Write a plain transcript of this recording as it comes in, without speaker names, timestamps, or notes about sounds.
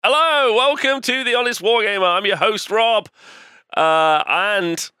welcome to The Honest Wargamer. I'm your host, Rob,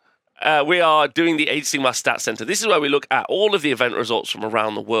 and we are doing the Age of Sigmar Stats Center. This is where we look at all of the event results from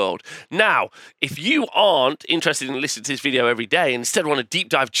around the world. Now, if you aren't interested in listening to this video every day and instead want to deep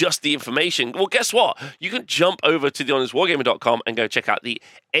dive just the information, well, guess what? You can jump over to thehonestwargamer.com and go check out the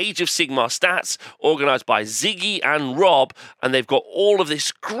Age of Sigmar Stats, organized by Ziggy and Rob, and they've got all of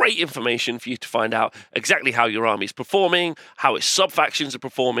this great information for you to find out exactly how your army is performing, how its sub-factions are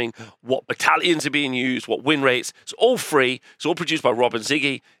performing, what battalions are being used, what win rates. It's all free. It's all produced by Rob and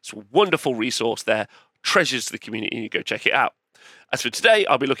Ziggy. It's a wonderful resource there. Treasures to the community, and you go check it out. As for today,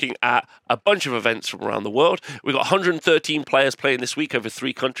 I'll be looking at a bunch of events from around the world. We've got 113 players playing this week over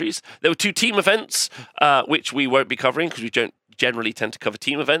 3 countries. There were 2 team events, which we won't be covering because we don't generally tend to cover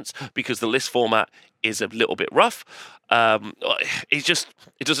team events because the list format is a little bit rough. It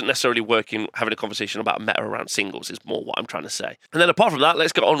doesn't necessarily work in having a conversation about meta around singles is more what I'm trying to say. And then apart from that,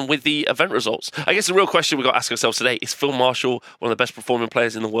 let's get on with the event results. I guess the real question we've got to ask ourselves today is Phil Marshall one of the best performing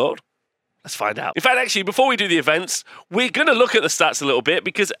players in the world? Let's find out. In fact, actually, before we do the events, we're going to look at the stats a little bit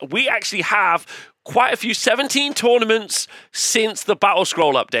because we actually have quite a few 17 tournaments since the Battle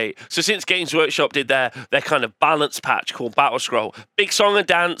Scroll update. So since Games Workshop did their kind of balance patch called Battle Scroll, big song and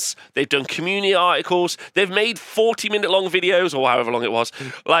dance, they've done community articles, they've made 40-minute long videos or however long it was,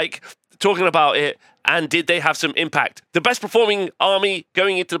 like talking about it. And did they have some impact? The best performing army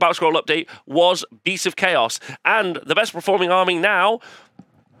going into the Battle Scroll update was Beasts of Chaos. And the best performing army now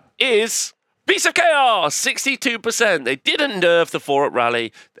is Beasts of Chaos, 62%. They didn't nerf the 4-up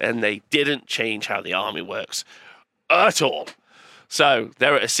rally, and they didn't change how the army works at all. So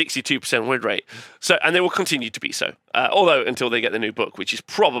they're at a 62% win rate. So, and they will continue to be so, although until they get the new book, which is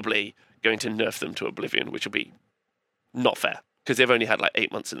probably going to nerf them to oblivion, which will be not fair because they've only had like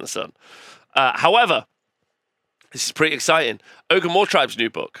 8 months in the sun. However, this is pretty exciting. Ogre Moortribe's new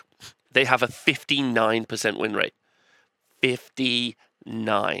book, they have a 59% win rate.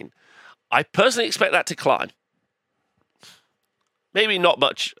 59. I personally expect that to climb. Maybe not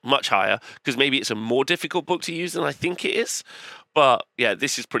much higher, because maybe it's a more difficult book to use than I think it is. But yeah,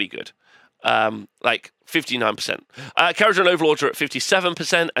 this is pretty good. Like 59%. Kharadron Overlords are at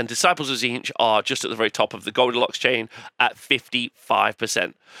 57%, and Disciples of Tzeentch are just at the very top of the Goldilocks chain at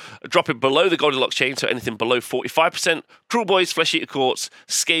 55%. Dropping below the Goldilocks chain, so anything below 45%, Cruel Boys, Flesh Eater Courts,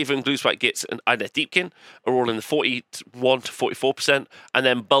 Skaven, Gluespike Gits, and Idle Deepkin are all in the 41 to 44%. And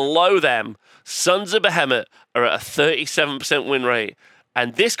then below them, Sons of Behemoth are at a 37% win rate.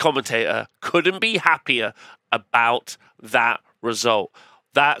 And this commentator couldn't be happier about that result.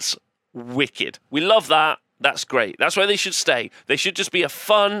 That's wicked. We love that. That's great. That's where they should stay. They should just be a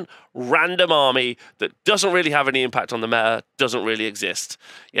fun, random army that doesn't really have any impact on the meta, doesn't really exist.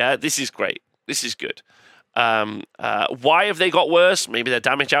 Yeah, this is great. This is good. Why have they got worse? Maybe their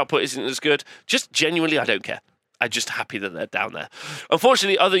damage output isn't as good. Just genuinely, I don't care. I'm just happy that they're down there.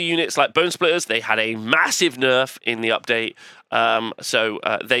 Unfortunately, other units like Bone Splitters, they had a massive nerf in the update. So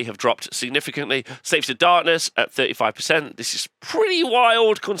they have dropped significantly. Slaves to Darkness at 35%. This is pretty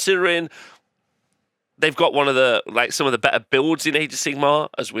wild considering they've got one of the, like, some of the better builds in Age of Sigmar,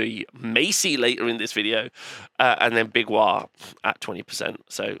 as we may see later in this video. And then Big War at 20%.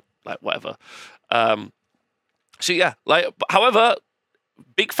 So, like, whatever. So yeah, like, however,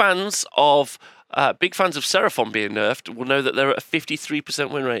 big fans of Seraphon being nerfed will know that they're at a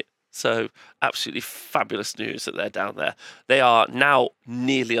 53% win rate. So absolutely fabulous news that they're down there. They are now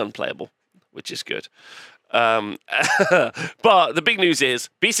nearly unplayable, which is good. But the big news is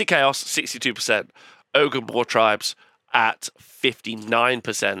Beast of Chaos, 62%. Ogre Moortribes at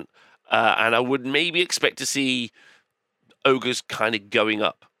 59%. And I would maybe expect to see Ogres kind of going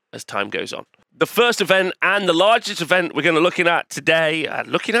up as time goes on. The first event and the largest event we're going to looking at today,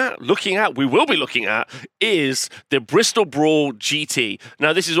 we will be looking at, is the Bristol Brawl GT.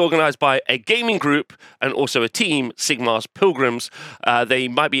 Now, this is organized by a gaming group and also a team, Sigmar's Pilgrims. They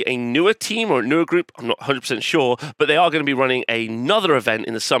might be a newer team or a newer group, I'm not 100% sure, but they are going to be running another event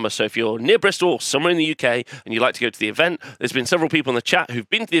in the summer. So if you're near Bristol, somewhere in the UK, and you'd like to go to the event, there's been several people in the chat who've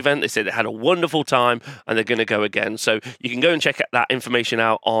been to the event. They said they had a wonderful time and they're going to go again. So you can go and check that information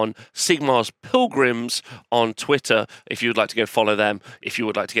out on Sigmar's Pilgrims on Twitter if you would like to go follow them, if you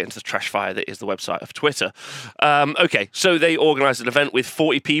would like to get into the trash fire that is the website of Twitter. Okay, so they organised an event with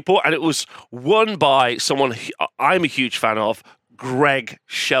 40 people, and it was won by someone I'm a huge fan of, Greg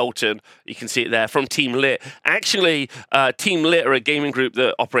Shelton. You can see it there from Team Lit. Actually, Team Lit are a gaming group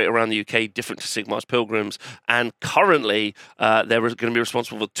that operate around the UK, different to Sigmar's Pilgrims, and currently they're going to be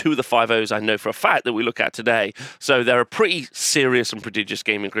responsible for 2 of the 5-0s I know for a fact that we look at today. So they're a pretty serious and prodigious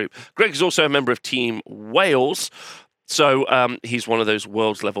gaming group. Greg is also a member of Team Wales. So he's one of those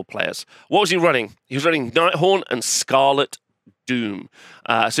world's level players. What was he running? He was running Nighthaunt and Scarlet Doom.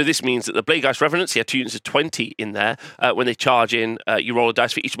 So this means that the Bladegeist Revenants, he had 2 units of 20 in there. When they charge in, you roll a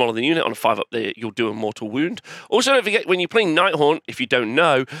dice for each model of the unit. On a 5-up, you'll do a mortal wound. Also, don't forget, when you're playing Nighthaunt, if you don't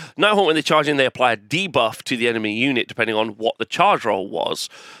know, Nighthaunt, when they charge in, they apply a debuff to the enemy unit, depending on what the charge roll was.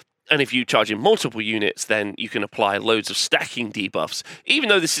 And if you charge in multiple units, then you can apply loads of stacking debuffs. Even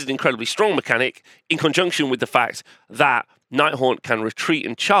though this is an incredibly strong mechanic, in conjunction with the fact that Nighthaunt can retreat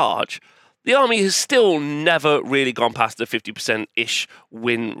and charge, the army has still never really gone past the 50%-ish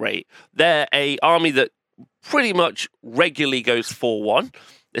win rate. They're an army that pretty much regularly goes 4-1.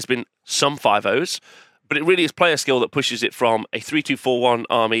 There's been some 5-0s, but it really is player skill that pushes it from a 3-2-4-1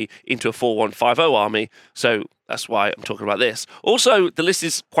 army into a 4-1-5-0 army. So that's why I'm talking about this. Also, the list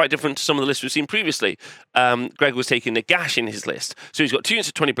is quite different to some of the lists we've seen previously. Greg was taking Nagash in his list. So he's got 2 units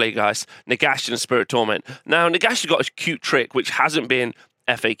of 20 Bladegeist, Nagash and a Spirit Torment. Now, Nagash has got a cute trick which hasn't been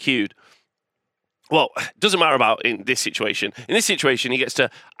FAQ'd. Well, it doesn't matter about in this situation. In this situation, he gets to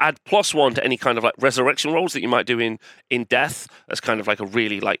add +1 to any kind of like resurrection rolls that you might do in death. That's kind of like a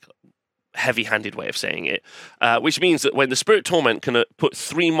really like heavy-handed way of saying it, which means that when the Spirit Torment can put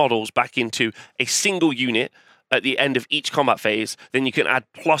 3 models back into a single unit at the end of each combat phase, then you can add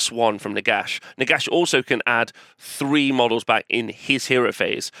 +1 from Nagash. Nagash also can add 3 models back in his hero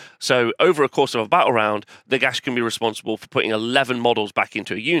phase. So over a course of a battle round, Nagash can be responsible for putting 11 models back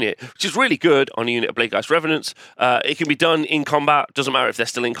into a unit, which is really good on a unit of Bladegeist Revenants. It can be done in combat, doesn't matter if they're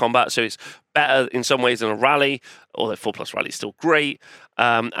still in combat, so it's better in some ways than a rally, although 4+ rally is still great.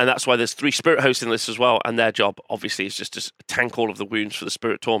 And that's why there's 3 Spirit Hosts in this as well, and their job, obviously, is just to tank all of the wounds for the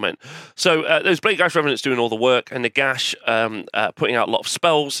Spirit Torment. So those Bladegeist Revenants doing all the work, and Nagash putting out a lot of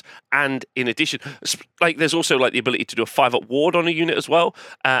spells, and in addition, like there's also like the ability to do a 5-up ward on a unit as well,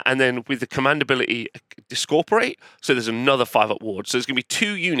 and then with the command ability, Discorporate, so there's another 5-up ward. So there's going to be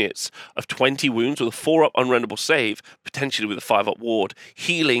 2 units of 20 wounds with a 4-up unrenderable save, potentially with a 5-up ward.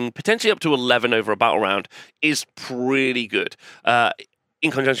 Healing, potentially up to 11 over a battle round, is pretty good. In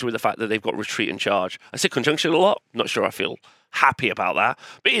conjunction with the fact that they've got retreat and charge. I say conjunction a lot. Not sure I feel happy about that.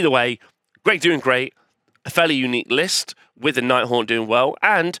 But either way, Greg doing great. A fairly unique list with the Nighthaunt doing well,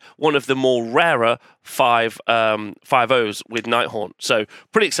 and one of the more rarer 5-0s with Nighthaunt. So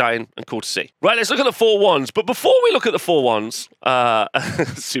pretty exciting and cool to see. Right, let's look at the 4-1s. But before we look at the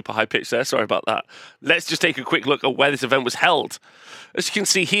 4-1s, super high pitch there, sorry about that. Let's just take a quick look at where this event was held. As you can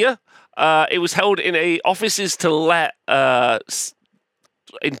see here, it was held in a offices to let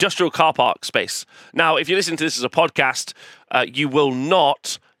industrial car park space. Now, if you listen to this as a podcast,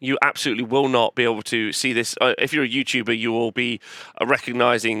 you absolutely will not be able to see this. If you're a YouTuber, you will be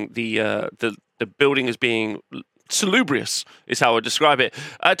recognizing the building as being salubrious, is how I would describe it.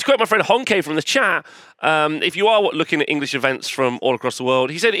 To quote my friend Honke from the chat, if you are looking at English events from all across the world,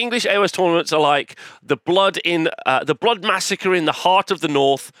 he said English AOS tournaments are like the blood massacre in the heart of the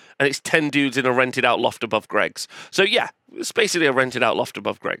North, and it's 10 dudes in a rented out loft above Greg's. So yeah, it's basically a rented out loft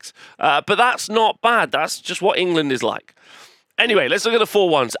above Greg's. But that's not bad. That's just what England is like. Anyway, let's look at the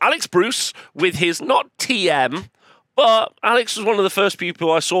 4-1s. Alex Bruce with his, not TM, but Alex was one of the first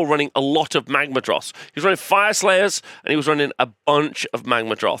people I saw running a lot of Magmadroths. He was running Fire Slayers, and he was running a bunch of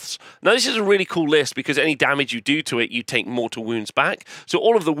Magmadroths. Now, this is a really cool list because any damage you do to it, you take mortal wounds back. So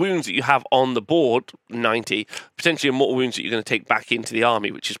all of the wounds that you have on the board, 90, potentially are mortal wounds that you're going to take back into the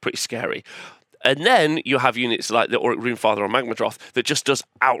army, which is pretty scary. And then you have units like the Auric Runefather or Magmadroth that just does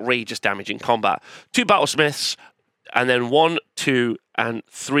outrageous damage in combat. 2 Battlesmiths, and then 1, 2, and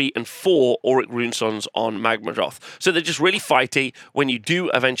 3, and 4 Auric Runesons on Magmadroth. So they're just really fighty. When you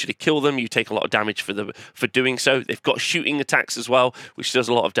do eventually kill them, you take a lot of damage for doing so. They've got shooting attacks as well, which does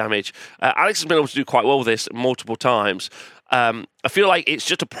a lot of damage. Alex has been able to do quite well with this multiple times. I feel like it's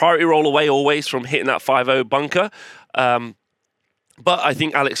just a priority roll away always from hitting that 5-0 bunker. But I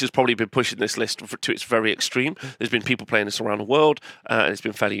think Alex has probably been pushing this list to its very extreme. There's been people playing this around the world, and it's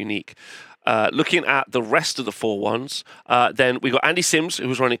been fairly unique. Looking at the rest of the 4-1s, then we got Andy Sims, who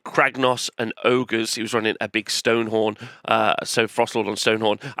was running Kragnos and Ogres. He was running a big Stonehorn, so Frostlord on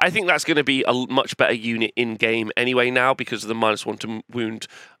Stonehorn. I think that's going to be a much better unit in-game anyway now because of the -1 to wound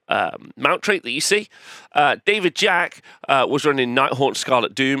mount trait that you see. David Jack was running Nighthaunt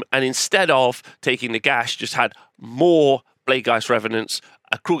Scarlet Doom, and instead of taking Nagash, just had more Bladegeist Revenants,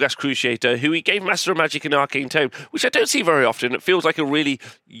 a Krulgas Cruciator, who he gave Master of Magic and Arcane Tome, which I don't see very often. It feels like a really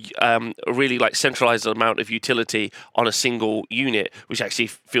like centralized amount of utility on a single unit, which actually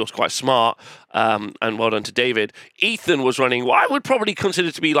feels quite smart. And well done to David. Ethan was running what I would probably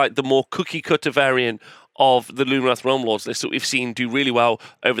consider to be like the more cookie cutter variant of the Lumineth Realm Lords list that we've seen do really well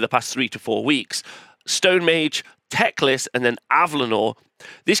over the past 3 to 4 weeks. Stone Mage, Teclis, and then Avlanor.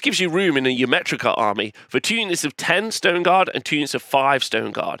 This gives you room in a Ymetrica army for 2 units of 10 Stone Guard and 2 units of 5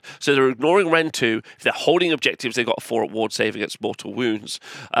 Stone Guard. So they're ignoring Ren 2. If they're holding objectives, they've got a 4 at ward save against mortal wounds.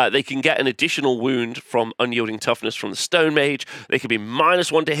 They can get an additional wound from unyielding toughness from the Stone Mage. They can be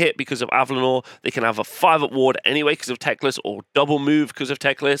 -1 to hit because of Avlanor. They can have a 5 at ward anyway because of Teclis, or double move because of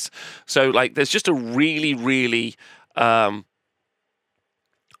Teclis. So like there's just a really, really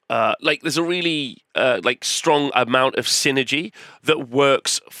there's a really strong amount of synergy that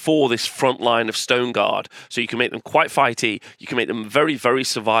works for this front line of Stone Guard. So you can make them quite fighty, you can make them very, very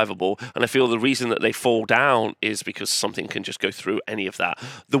survivable, and I feel the reason that they fall down is because something can just go through any of that.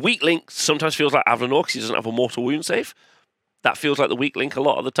 The weak link sometimes feels like Avlanor because he doesn't have a mortal wound save. That feels like the weak link a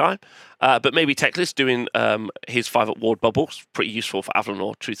lot of the time. But maybe Teclis doing his 5 at ward bubble is pretty useful for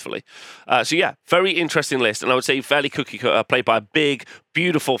Avlanor, truthfully. So yeah, very interesting list. And I would say fairly cookie cutter, played by a big,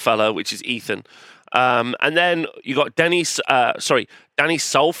 beautiful fellow, which is Ethan. And then you got Danny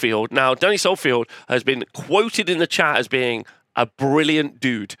Soulfield. Now, Danny Soulfield has been quoted in the chat as being a brilliant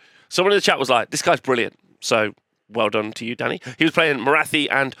dude. Someone in the chat was like, this guy's brilliant. So well done to you, Danny. He was playing Marathi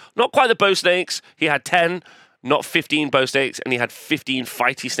and not quite the bow snakes. He had 10. Not 15 bow snakes, and he had 15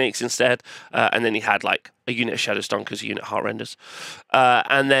 fighty snakes instead. And then he had like a unit of Shadow Stonkers, a unit of Heartrenders.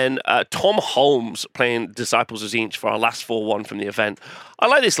 And then Tom Holmes playing Disciples of Tzeentch for our last 4-1 from the event. I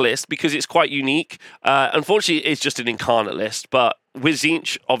like this list because it's quite unique. Unfortunately, it's just an incarnate list, but with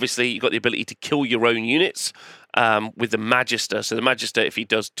Tzeentch, obviously, you've got the ability to kill your own units. With the Magister. So the Magister, if he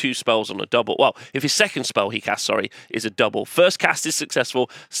does 2 spells on a double, well, if his second spell he casts, is a double. First cast is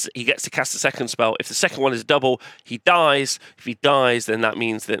successful, he gets to cast the second spell. If the second one is double, he dies. If he dies, then that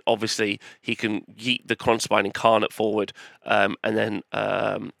means that obviously he can yeet the Kronspine Incarnate forward and then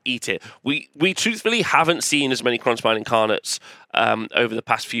eat it. We truthfully haven't seen as many Kronspine Incarnates over the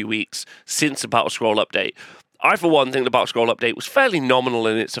past few weeks since the Battle Scroll update. I, for one, think the Battle Scroll update was fairly nominal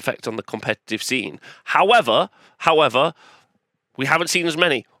in its effect on the competitive scene. However, we haven't seen as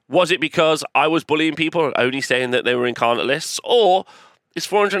many. Was it because I was bullying people and only saying that they were incarnate lists? Or is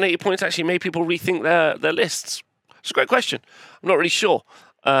 480 points actually made people rethink their lists? It's a great question. I'm not really sure.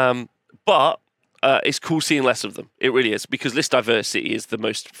 But it's cool seeing less of them. It really is, because list diversity is the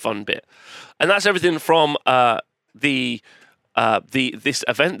most fun bit. And that's everything from this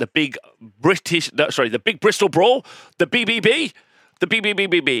event, the Big Bristol Brawl, the BBB.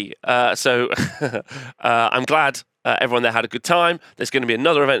 So I'm glad everyone there had a good time. There's going to be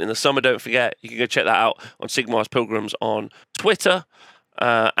another event in the summer, don't forget. You can go check that out on Sigmar's Pilgrims on Twitter.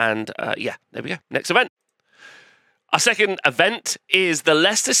 There we go. Next event. Our second event is the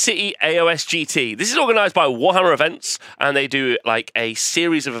Leicester City AOS GT. This is organised by Warhammer Events, and they do like a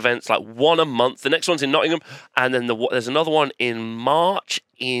series of events, like one a month. The next one's in Nottingham, and then there's another one in March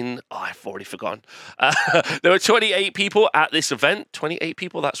I've already forgotten. There were 28 people at this event. 28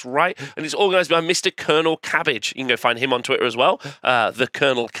 people, that's right. And it's organised by Mr. Colonel Cabbage. You can go find him on Twitter as well, the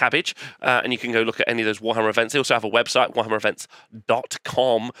Colonel Cabbage. And you can go look at any of those Warhammer events. They also have a website,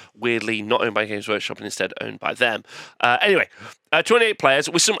 warhammerevents.com. Weirdly, not owned by Games Workshop and instead owned by them. Anyway, 28 players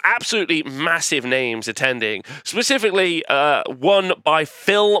with some absolutely massive names attending. Specifically, one by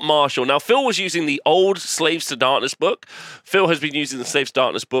Phil Marshall. Now, Phil was using the old Slaves to Darkness book. Phil has been using the Slaves to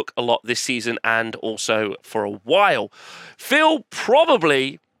Darkness book a lot this season and also for a while. Phil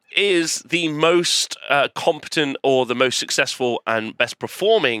probably is the most competent or the most successful and best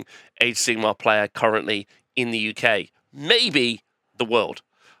performing Age of Sigmar player currently in the UK. Maybe the world.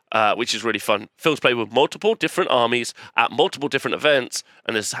 Which is really fun. Phil's played with multiple different armies at multiple different events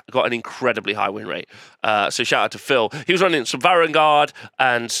and has got an incredibly high win rate. So shout out to Phil. He was running some Varangard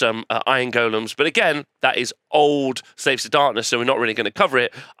and some Iron Golems, but again, that is old Slaves to Darkness, so we're not really going to cover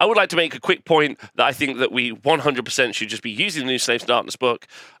it. I would like to make a quick point that I think that we 100% should just be using the new Slaves to Darkness book.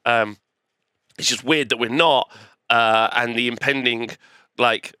 It's just weird that we're not, and the impending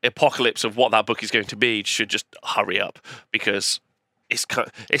apocalypse of what that book is going to be should just hurry up, because it's kind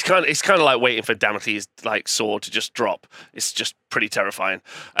of like waiting for Damocles' sword to just drop. It's just pretty terrifying.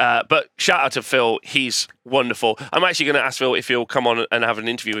 But shout out to Phil, he's wonderful. I'm actually going to ask Phil if he'll come on and have an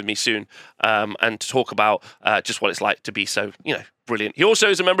interview with me soon, and to talk about just what it's like to be so brilliant. He also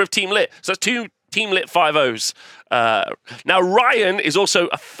is a member of Team Lit, so that's 2 Team Lit 5-0s. Now, Ryan is also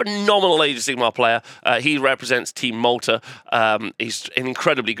a phenomenal Age of Sigmar player. He represents Team Malta. He's an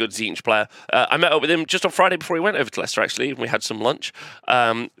incredibly good Tzeentch player. I met up with him just on Friday before he went over to Leicester, actually, and we had some lunch.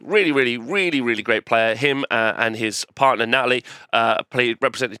 Really, really, really, really great player. Him and his partner, Natalie,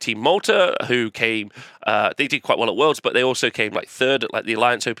 represented Team Malta, who came... they did quite well at Worlds, but they also came third at the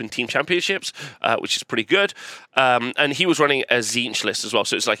Alliance Open Team Championships, which is pretty good. And he was running a Tzeentch list as well.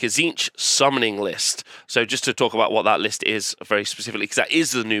 So it's like a Tzeentch summoning list. So just to talk about about what that list is very specifically, because that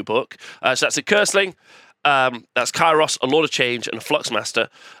is the new book. So that's a Curseling, that's Kairos, a Lord of Change, and a Fluxmaster.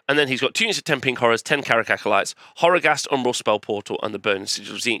 And then he's got 2 units of 10 Pink Horrors, 10 Carrick Acolytes, Horrorghast, Umbral Spell Portal, and the Burning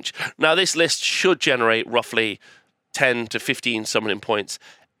Sigil of Tzeentch. Now, this list should generate roughly 10 to 15 summoning points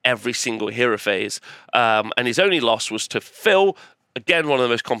every single hero phase. And his only loss was to Phil, again, one of the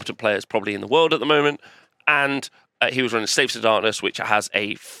most competent players probably in the world at the moment. And he was running Slaves to Darkness, which has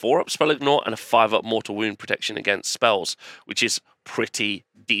a 4-up Spell Ignore and a 5-up Mortal Wound protection against spells, which is pretty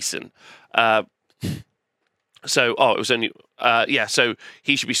decent. It was only... so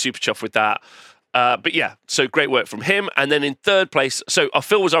he should be super chuffed with that. But yeah, so great work from him. And then in third place... So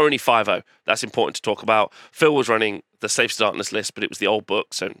Phil was our only 5-0. That's important to talk about. Phil was running the Slaves to Darkness list, but it was the old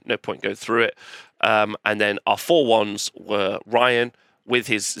book, so no point going through it. And then our 4 ones were Ryan with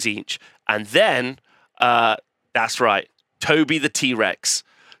his Tzeentch. And then... that's right, Toby the T-Rex.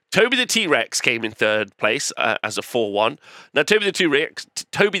 Toby the T-Rex came in third place as a 4-1. Now, Toby the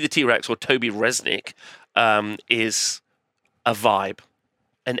T-Rex, or Toby Resnick, is a vibe,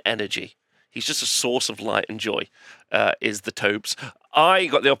 an energy. He's just a source of light and joy, is the Tobes. I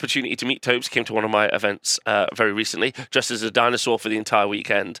got the opportunity to meet Tobes, came to one of my events very recently, just as a dinosaur for the entire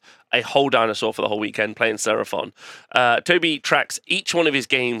weekend, a whole dinosaur for the whole weekend, playing Seraphon. Toby tracks each one of his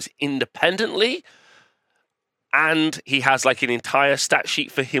games independently, and he has like an entire stat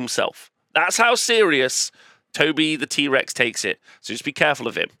sheet for himself. That's how serious Toby the T-Rex takes it. So just be careful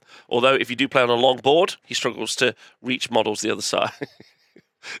of him. Although if you do play on a long board, he struggles to reach models the other side.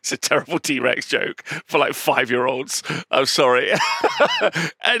 It's a terrible T-Rex joke for like 5-year-olds. I'm sorry.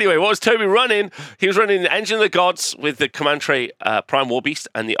 Anyway, what was Toby running? He was running the Engine of the Gods with the command trait Prime Warbeast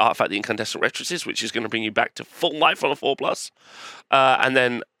and the Artifact the Incandescent Rectrices, which is going to bring you back to full life on a 4+. And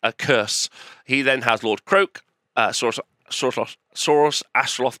then a Curse. He then has Lord Croak, Soros,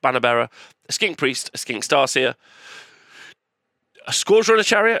 Astroloth Bannerbearer, a Skink Priest, a Skink Starseer, a Scourge Runner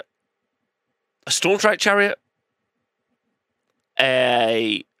Chariot, a Stormstrike Chariot,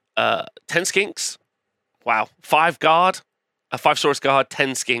 a 10 Skinks, wow, 5 Guard, a 5 Saurus Guard, 10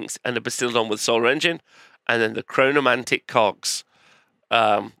 Skinks, and a Bastildon with Solar Engine, and then the Chronomantic Cogs,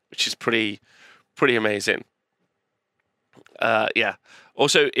 which is pretty amazing. Yeah.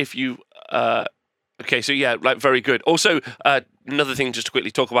 Also, if you... Okay, so yeah, like very good. Also, another thing just to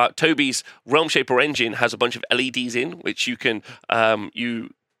quickly talk about, Toby's Realm Shaper engine has a bunch of LEDs in, which you can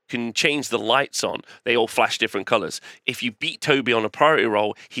change the lights on. They all flash different colors. If you beat Toby on a priority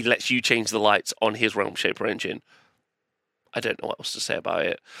roll, he lets you change the lights on his Realm Shaper engine. I don't know what else to say about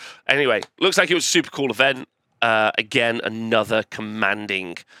it. Anyway, looks like it was a super cool event. Again, another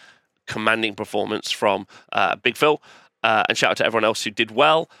commanding performance from Big Phil. And shout out to everyone else who did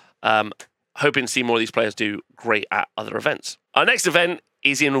well. Hoping to see more of these players do great at other events. Our next event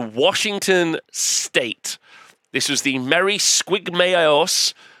is in Washington State. This was the Merry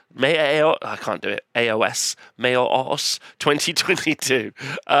Squigmayos, I can't do it, Mayos 2022.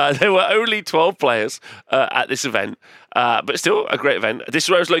 There were only 12 players at this event, but still a great event. This is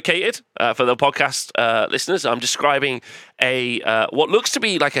where it was located for the podcast listeners. I'm describing what looks to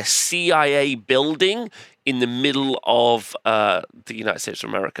be like a CIA building in the middle of the United States of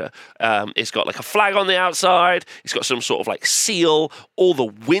America. It's got like a flag on the outside. It's got some sort of like seal. All the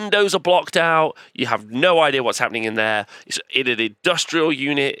windows are blocked out. You have no idea what's happening in there. It's in an industrial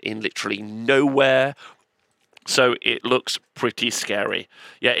unit in literally nowhere. So it looks pretty scary.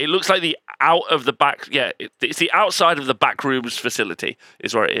 Yeah, it looks like the out of the back. Yeah, it's the outside of the back rooms facility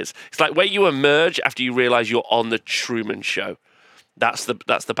is where it is. It's like where you emerge after you realize you're on the Truman Show. That's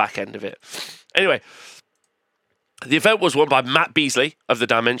the back end of it. Anyway, the event was won by Matt Beasley of the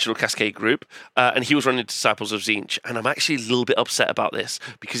Dimensional Cascade Group, and he was running Disciples of Tzeentch. And I'm actually a little bit upset about this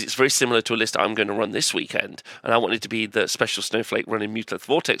because it's very similar to a list I'm going to run this weekend, and I wanted to be the Special Snowflake running Mutalith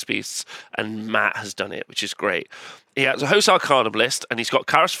Vortex Beasts, and Matt has done it, which is great. He has a Host Arcanum list, and he's got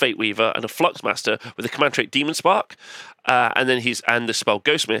Kairos Fate Weaver and a Fluxmaster with a command trait Demon Spark, and then and the spell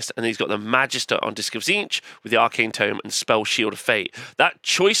Ghost Mist, and then he's got the Magister on Disc of Tzeentch with the Arcane Tome and spell Shield of Fate. That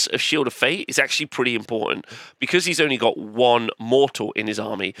choice of Shield of Fate is actually pretty important because he's only got one mortal in his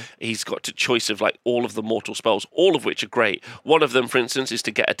army. He's got a choice of like all of the mortal spells, all of which are great. One of them, for instance, is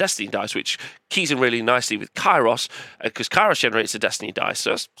to get a Destiny dice, which keys in really nicely with Kairos because Kairos generates a Destiny dice, so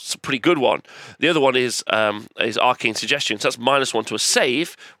that's a pretty good one. The other one is Arcane Suggestion, so that's -1 to a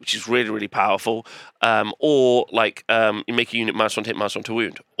save, which is really, really powerful. Or like you make a unit -1 to hit, -1 to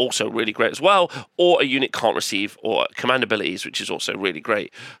wound, also really great as well. Or a unit can't receive or command abilities, which is also really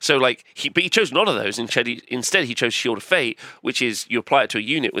great. So like he chose none of those. Instead, he chose Shield of Fate, which is you apply it to a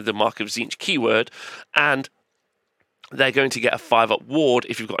unit with the Mark of Tzeentch keyword, and they're going to get a 5-up ward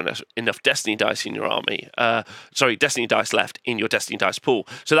if you've got enough Destiny dice in your army. Destiny dice left in your Destiny dice pool.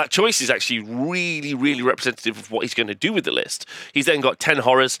 So that choice is actually really, really representative of what he's going to do with the list. He's then got 10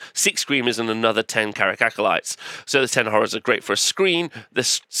 horrors, 6 screamers, and another 10 Carrick acolytes. So the 10 horrors are great for a screen. The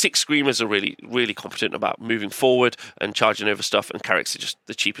 6 screamers are really, really competent about moving forward and charging over stuff, and Carricks are just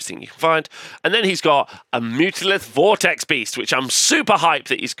the cheapest thing you can find. And then he's got a Mutilith Vortex Beast, which I'm super hyped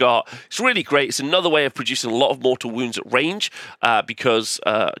that he's got. It's really great. It's another way of producing a lot of mortal wounds at range, because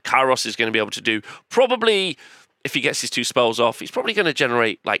Kairos is going to be able to do probably, if he gets his 2 spells off, he's probably going to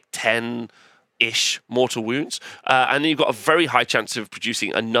generate like 10-ish mortal wounds. And then you've got a very high chance of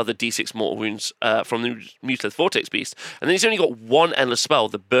producing another D6 mortal wounds from the Mutilith Vortex Beast. And then he's only got 1 endless spell,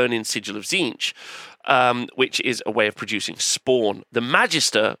 the Burning Sigil of Tzeentch, which is a way of producing Spawn. The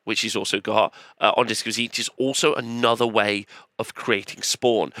Magister, which he's also got on Disc of Tzeentch, is also another way of creating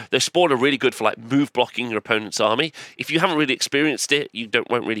Spawn. The Spawn are really good for like move blocking your opponent's army. If you haven't really experienced it, you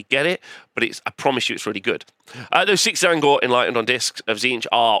won't really get it, but I promise you it's really good. Those 6 Angor Enlightened on Discs of Tzeentch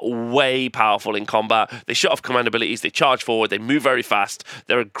are way powerful in combat. They shut off command abilities, they charge forward, they move very fast.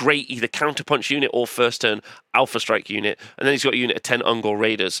 They're a great either counterpunch unit or first turn Alpha Strike unit. And then he's got a unit of 10 Ungor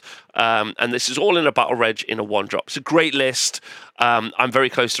Raiders. And this is all in a battle reg in a 1-drop. It's a great list. I'm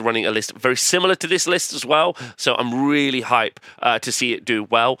very close to running a list very similar to this list as well. So I'm really hype to see it do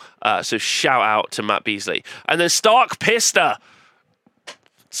well. So shout out to Matt Beasley. And then Stark Pista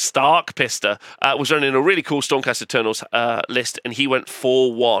was running a really cool Stormcast Eternals list, and he went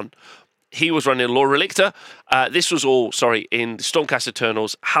 4-1. He was running Lore Relicta. This was all, in Stormcast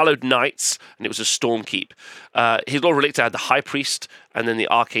Eternals, Hallowed Knights, and it was a Stormkeep. His Lore Relicta had the High Priest and then the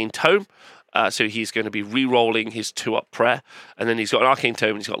Arcane Tome. So he's going to be re-rolling his 2-up prayer. And then he's got an Arcane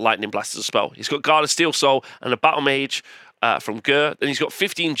Tome and he's got Lightning Blast as a spell. He's got Guard of Steel Soul and a Battle Mage from Gur. Then he's got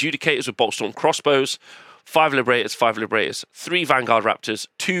 15 Judicators with Boltstorm Crossbows, 5 Liberators, 3 Vanguard Raptors,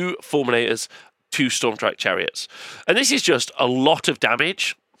 2 Fulminators, 2 Stormstrike Chariots. And this is just a lot of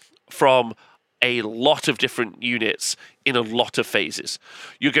damage from a lot of different units in a lot of phases.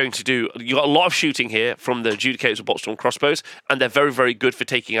 You've got a lot of shooting here from the Judicators of Boltstorm Crossbows, and they're very, very good for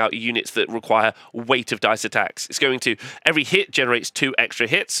taking out units that require weight of dice attacks. Every hit generates 2 extra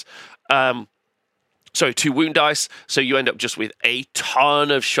hits. 2 wound dice, so you end up just with a ton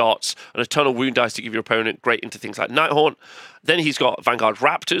of shots and a ton of wound dice to give your opponent great into things like Nighthaunt. Then he's got Vanguard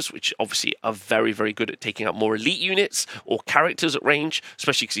Raptors, which obviously are very, very good at taking out more elite units or characters at range,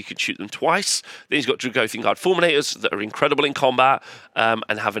 especially because he can shoot them twice. Then he's got Dragothian Guard Fulminators that are incredible in combat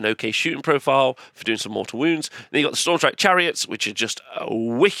and have an okay shooting profile for doing some mortal wounds. Then you've got the Stormstrike Chariots, which are just a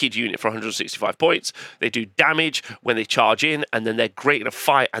wicked unit for 165 points. They do damage when they charge in, and then they're great in a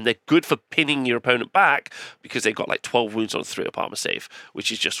fight, and they're good for pinning your opponent back because they've got like 12 wounds on a 3-up armor save,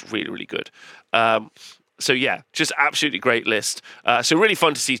 which is just really, really good. So yeah, just absolutely great list. So really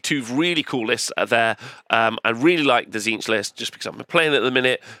fun to see 2 really cool lists there. I really like the Tzeentch list just because I'm playing it at the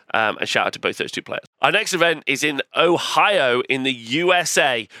minute. And shout out to both those 2 players. Our next event is in Ohio in the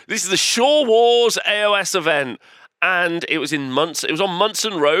USA. This is the Shore Wars AOS event. And it was on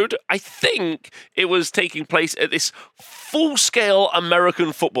Munson Road. I think it was taking place at this full-scale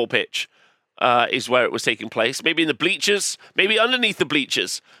American football pitch. Is where it was taking place. Maybe in the bleachers, maybe underneath the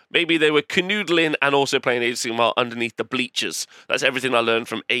bleachers. Maybe they were canoodling and also playing Age of Sigmar underneath the bleachers. That's everything I learned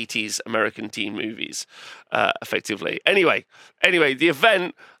from 80s American teen movies, effectively. Anyway, the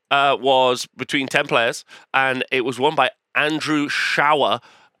event was between 10 players, and it was won by Andrew Shower,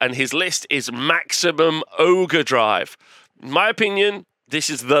 and his list is Maximum Ogre Drive. In my opinion, this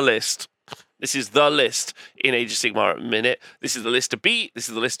is the list. This is the list in Age of Sigmar at the minute. This is the list to beat. This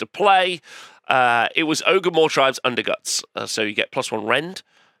is the list to play. It was Ogre More Tribes Underguts. So you get +1 Rend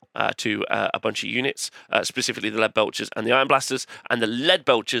to a bunch of units, specifically the Lead Belchers and the Iron Blasters. And the Lead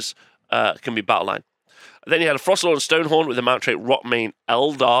Belchers can be battle line. Then you had a Frostlord and Stonehorn with a Mount Trait Rotmane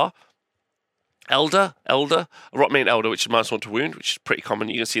Elder. A Rotmane Elder, which is -1 to wound, which is pretty common.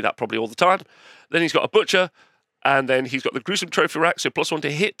 You can see that probably all the time. Then he's got a Butcher. And then he's got the Gruesome Trophy Rack, so +1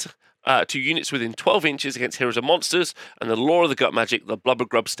 to hit. 2 units within 12 inches against heroes and monsters, and the Law of the Gut Magic, the Blubber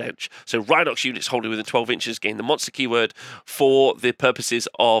Grub Stench. So Rhinox units holding within 12 inches gain the monster keyword for the purposes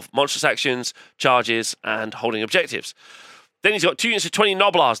of monstrous actions, charges, and holding objectives. Then he's got 2 units of 20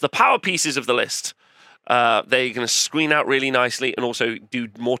 Noblars, the power pieces of the list. They're going to screen out really nicely and also do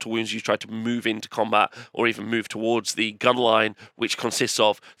mortal wounds. You try to move into combat or even move towards the gun line, which consists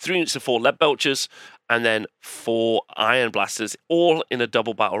of 3 units of 4 Lead Belchers and then 4 Iron Blasters, all in a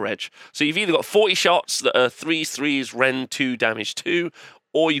double battle reg. So you've either got 40 shots that are 3s, Rend 2, damage 2,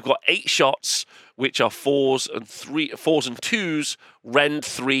 or you've got 8 shots, which are 4s and 2s, rend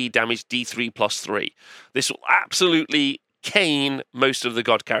 3, damage D3 plus 3. This will absolutely cane most of the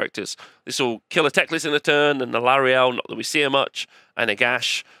god characters. This will kill a Teclis in a turn, and the Lariel, not that we see her much, and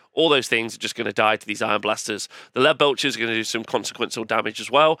Nagash. All those things are just going to die to these Iron Blasters. The Lead Belchers are going to do some consequential damage as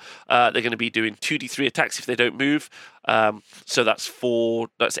well. They're going to be doing 2d3 attacks if they don't move. So that's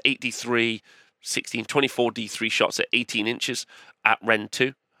 8d3, 16, 24 d3 shots at 18 inches at Rend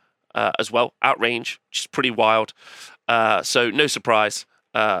 2 as well, out range, which is pretty wild. So no surprise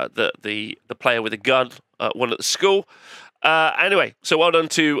that the player with a gun won at the school. Anyway, so well done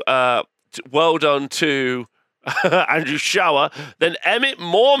to Andrew Shower. Then Emmett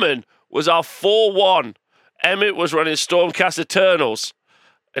Mormon was our 4-1. Emmett was running Stormcast Eternals,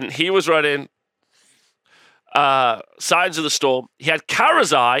 and he was running Signs of the Storm. He had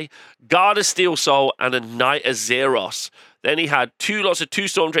Karazai, Guard of Steel Soul, and a Knight of Zeros. Then he had 2 lots of 2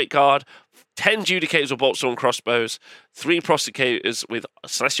 Stormdrake Guard, 10 Judicators with Boltstorm Crossbows, 3 Prosecutors with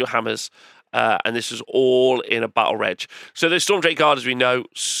Celestial Hammers, and this is all in a battle reg. So those Stormdrake Guard, as we know,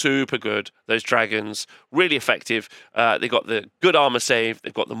 super good. Those dragons, really effective. They got the good armor save.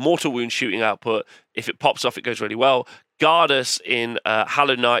 They've got the mortal wound shooting output. If it pops off, it goes really well. Gardas in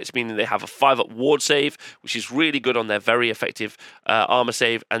Hallowed Knights, meaning they have a 5-up ward save, which is really good on their very effective armor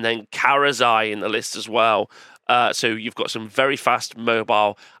save. And then Karazai in the list as well. So you've got some very fast,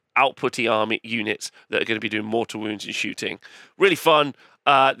 mobile, outputty army units that are going to be doing mortal wounds and shooting. Really fun.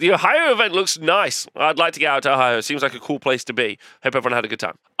 The Ohio event looks nice. I'd like to get out to Ohio. It seems like a cool place to be. Hope everyone had a good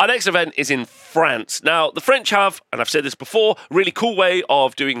time. Our next event is in France. Now, the French have, and I've said this before, a really cool way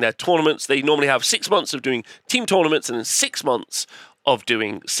of doing their tournaments. They normally have 6 months of doing team tournaments and then 6 months of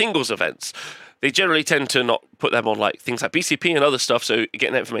doing singles events. They generally tend to not put them on like things like BCP and other stuff, so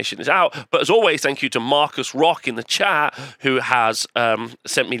getting that information is out. But as always, thank you to Marcus Rock in the chat, who has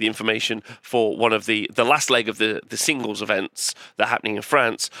sent me the information for one of the last leg of the singles events that are happening in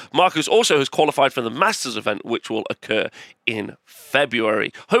France. Marcus also has qualified for the Masters event, which will occur in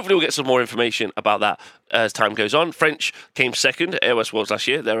February. Hopefully we'll get some more information about that as time goes on. French came second at AOS Worlds last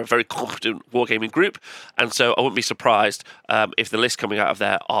year. They're a very competent wargaming group, and so I wouldn't be surprised if the lists coming out of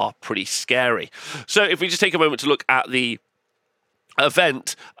there are pretty scary. So if we just take a moment to look at the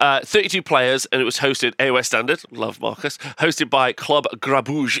event, 32 players, and it was hosted AOS Standard, love Marcus, hosted by Club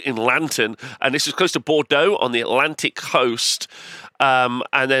Grabouge in Lanton, and this is close to Bordeaux on the Atlantic coast. And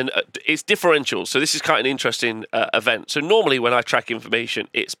then it's differentials. So this is kind of an interesting event. So normally when I track information,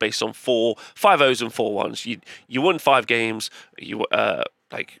 it's based on 5 O's and 4 1s. You won 5 games. You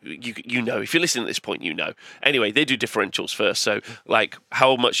know, if you're listening at this point, you know. Anyway, they do differentials first. So like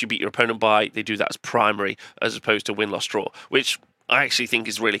how much you beat your opponent by, they do that as primary as opposed to win, loss, draw, which I actually think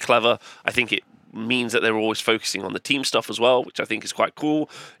is really clever. I think it means that they're always focusing on the team stuff as well, which I think is quite cool.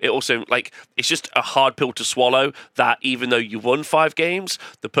 It also, it's just a hard pill to swallow that even though you won 5 games,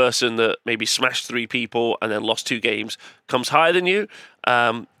 the person that maybe smashed 3 people and then lost 2 games comes higher than you.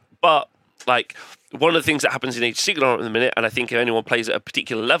 But one of the things that happens in Age of Sigmar in a minute, and I think if anyone plays at a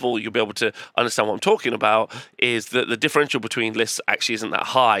particular level, you'll be able to understand what I'm talking about, is that the differential between lists actually isn't that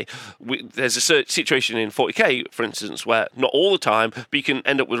high. There's a situation in 40k, for instance, where not all the time, but you can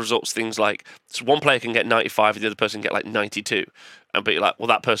end up with results, things like one player can get 95 and the other person can get 92. But you're like, well,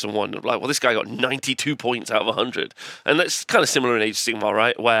 that person won. Well, this guy got 92 points out of 100. And that's kind of similar in Age of Sigmar,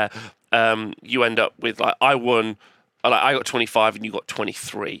 right? Where you end up with, I won, I got 25 and you got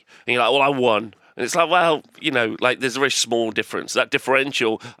 23. And you're like, well, I won. And it's like, well, there's a very small difference. That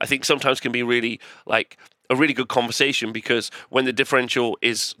differential, I think, sometimes can be really, a really good conversation, because when the differential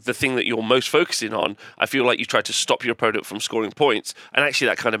is the thing that you're most focusing on, I feel like you try to stop your opponent from scoring points. And actually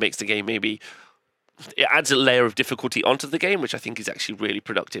that kind of makes the game it adds a layer of difficulty onto the game, which I think is actually really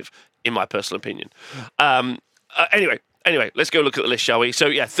productive, in my personal opinion. Anyway, let's go look at the list, shall we?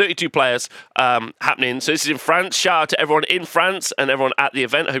 So, 32 players happening. So this is in France. Shout out to everyone in France and everyone at the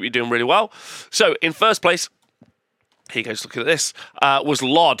event. I hope you're doing really well. So, in first place, here you go, look at this, was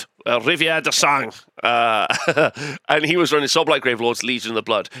Lod, Rivière de Sang. And he was running Soulblight Gravelords, Legion of the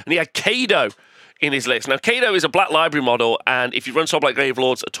Blood. And he had Kado in his list. Now, Kado is a Black Library model, and if you run Soulblight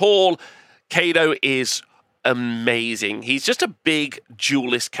Gravelords at all, Kado is amazing. He's just a big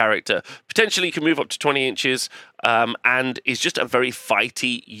duelist character. Potentially can move up to 20 inches and is just a very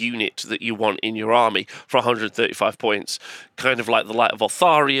fighty unit that you want in your army for 135 points. Kind of like the Light of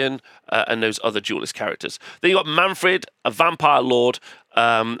Altharion and those other duelist characters. Then you got Manfred, a Vampire Lord,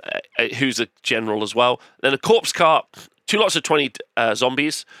 who's a general as well. Then a Corpse Cart, 2 lots of 20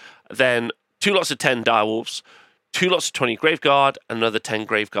 zombies. Then 2 lots of 10 direwolves. 2 lots of 20 Graveguard, another 10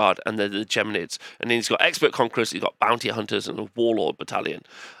 Graveguard, and then the Geminids. And then he's got Expert Conquerors, he's got Bounty Hunters, and a Warlord Battalion.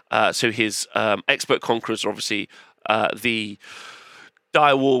 So his Expert Conquerors are obviously the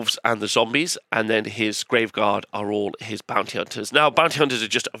Direwolves and the Zombies, and then his Graveguard are all his Bounty Hunters. Now, Bounty Hunters are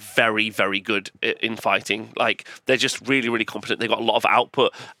just very, very good in fighting. Like, they're just really, really competent. They've got a lot of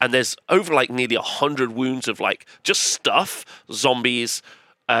output, and there's over, like, nearly 100 wounds of, like, just stuff, zombies,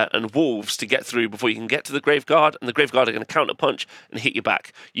 and wolves to get through before you can get to the Graveguard, and the Graveguard are going to counter punch and hit you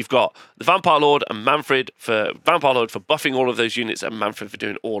back. You've got the Vampire Lord and Manfred for buffing all of those units, and Manfred for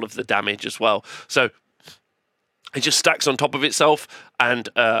doing all of the damage as well. So it just stacks on top of itself, and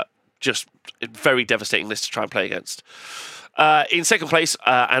just a very devastating list to try and play against. In second place,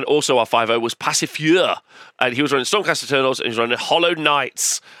 and also our 5-0, was Pacifieur. And he was running Stormcast Eternals, and he was running Hollow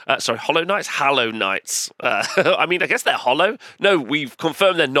Knights. Hollow Knights? Hallow Knights. I mean, I guess they're hollow. No, we've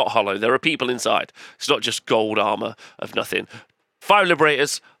confirmed they're not hollow. There are people inside. It's not just gold armor of nothing. 5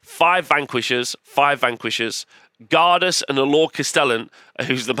 Liberators, 5 Vanquishers, Gardas and a Lord Castellan,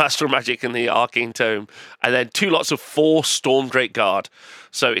 who's the Master of Magic and the Arcane Tome, and then 2 lots of 4 Stormdrake Guard.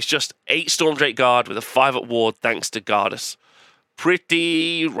 So it's just 8 Stormdrake Guard with a 5 at ward thanks to Gardas.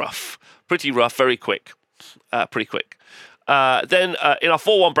 Pretty rough, very quick, Then in our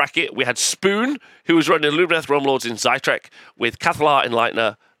 4-1 bracket, we had Spoon, who was running Lumineth Realmlords in Zytrek, with Cathalar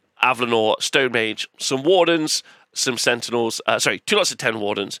Enlightener, Avlanor, Stone Mage, some Wardens, some Sentinels, 2 lots of 10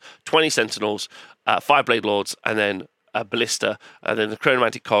 Wardens, 20 Sentinels, 5 Blade Lords, and then a Ballista, and then the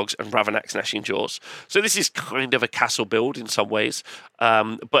Chronomantic Cogs and Ravanax Gnashing Jaws. So this is kind of a castle build in some ways,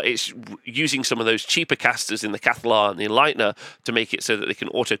 but it's using some of those cheaper casters in the Cathalar and the Enlightener to make it so that they can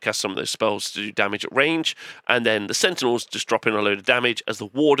auto-cast some of those spells to do damage at range, and then the Sentinels just drop in a load of damage as the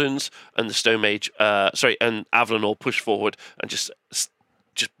Wardens and the Stone Mage, and Avlanor push forward and just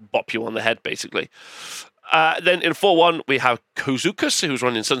bop you on the head, basically. Then in 4-1, we have Kozukus, who's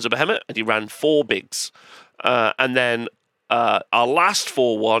running Sons of Behemoth, and he ran 4 bigs. And then our last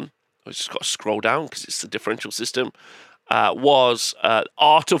 4-1, I just got to scroll down because it's the differential system, was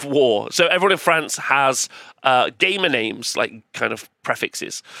Art of War. So everyone in France has gamer names, like kind of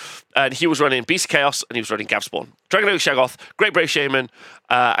prefixes. And he was running Beast of Chaos, and he was running Gavspawn. Dragon Oak Shaggoth, Great Brave Shaman,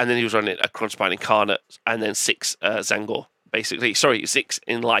 and then he was running a Crunchspine Incarnate, and then 6 Zangor. 6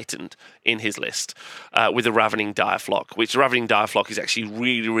 Enlightened in his list, with the Ravening Direflock, which the Ravening Direflock is actually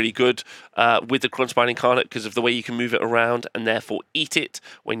really, really good with the Crunchspine Incarnate because of the way you can move it around and therefore eat it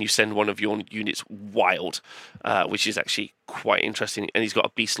when you send one of your units wild, which is actually quite interesting. And he's got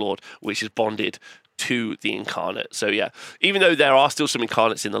a Beast Lord, which is bonded to the Incarnate. So yeah, even though there are still some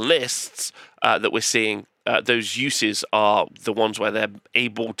Incarnates in the lists that we're seeing, those uses are the ones where they're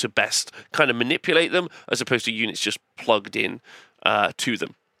able to best kind of manipulate them, as opposed to units just plugged in to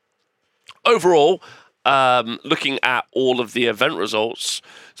them. Overall, looking at all of the event results,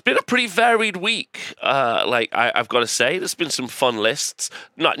 it's been a pretty varied week. I've got to say, there's been some fun lists.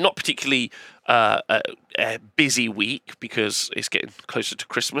 Not particularly a busy week because it's getting closer to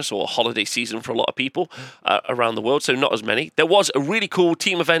Christmas or holiday season for a lot of people around the world, so not as many. There was a really cool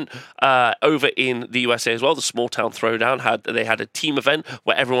team event over in the USA as well. The Small Town Throwdown they had a team event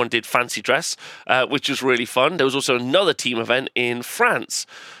where everyone did fancy dress, which was really fun. There was also another team event in France.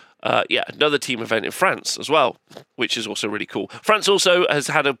 Another team event in France as well, which is also really cool. France also has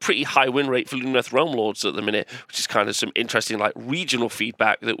had a pretty high win rate for Lumineth Realmlords at the minute, which is kind of some interesting regional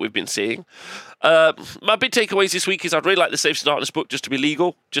feedback that we've been seeing. My big takeaways this week is I'd really like the Safe to Darkness book just to be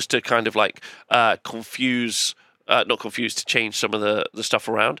legal, just to kind of to change some of the stuff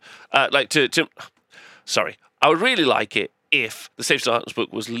around. I would really like it if the Safe to Darkness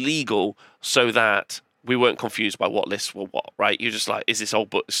book was legal so that we weren't confused by what lists were what, right? You're just like, is this old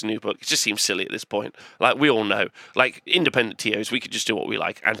book, this new book? It just seems silly at this point. We all know, independent TOs, we could just do what we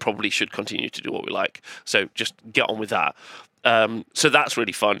like and probably should continue to do what we like. So just get on with that. So that's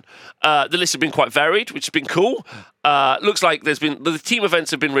really fun. The lists have been quite varied, which has been cool. Looks like the team events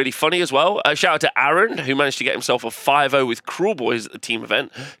have been really funny as well. Shout out to Aaron, who managed to get himself a 5-0 with Cruel Boys at the team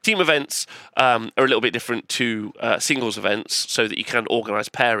event. Team events are a little bit different to singles events, so that you can organise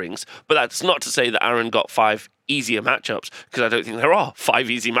pairings. But that's not to say that Aaron got 5 easier matchups, because I don't think there are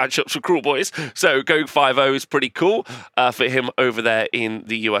 5 easy matchups for Cruel Boys. So going 5-0 is pretty cool for him over there in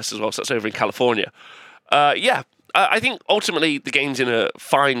the US as well. So that's over in California. I think ultimately the game's in a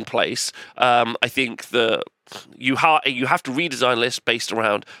fine place. I think you have to redesign lists based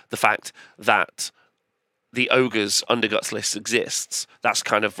around the fact that the Ogres Underguts list exists. That's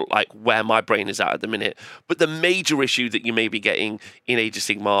kind of like where my brain is at the minute. But the major issue that you may be getting in Age of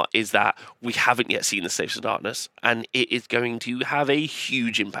Sigmar is that we haven't yet seen the Slaves of Darkness, and it is going to have a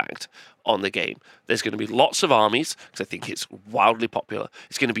huge impact on the game. There's going to be lots of armies, because I think it's wildly popular.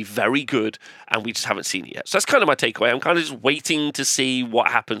 It's going to be very good, and we just haven't seen it yet. So that's kind of my takeaway. I'm kind of just waiting to see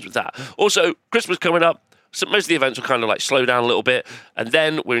what happens with that. Also, Christmas coming up. So most of the events will kind of like slow down a little bit, and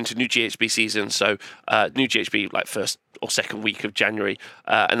then we're into new GHB season. So new GHB like first or second week of January,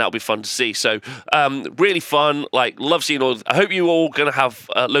 and that'll be fun to see. So really fun. Like love seeing all. I hope you all going to have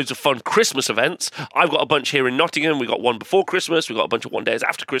loads of fun Christmas events. I've got a bunch here in Nottingham. We got one before Christmas. We got a bunch of 1 days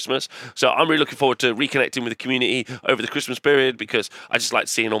after Christmas. So I'm really looking forward to reconnecting with the community over the Christmas period because I just like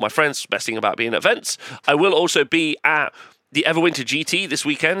seeing all my friends. Best thing about being at events. I will also be at the Everwinter GT this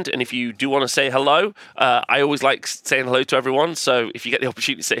weekend, and if you do want to say hello, I always like saying hello to everyone, so if you get the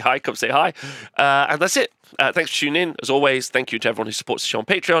opportunity to say hi, come say hi. And that's it. Thanks for tuning in. As always, thank you to everyone who supports the show on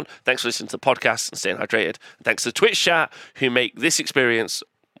Patreon. Thanks for listening to the podcast and staying hydrated. And thanks to the Twitch chat who make this experience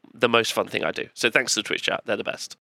the most fun thing I do. So thanks to the Twitch chat. They're the best.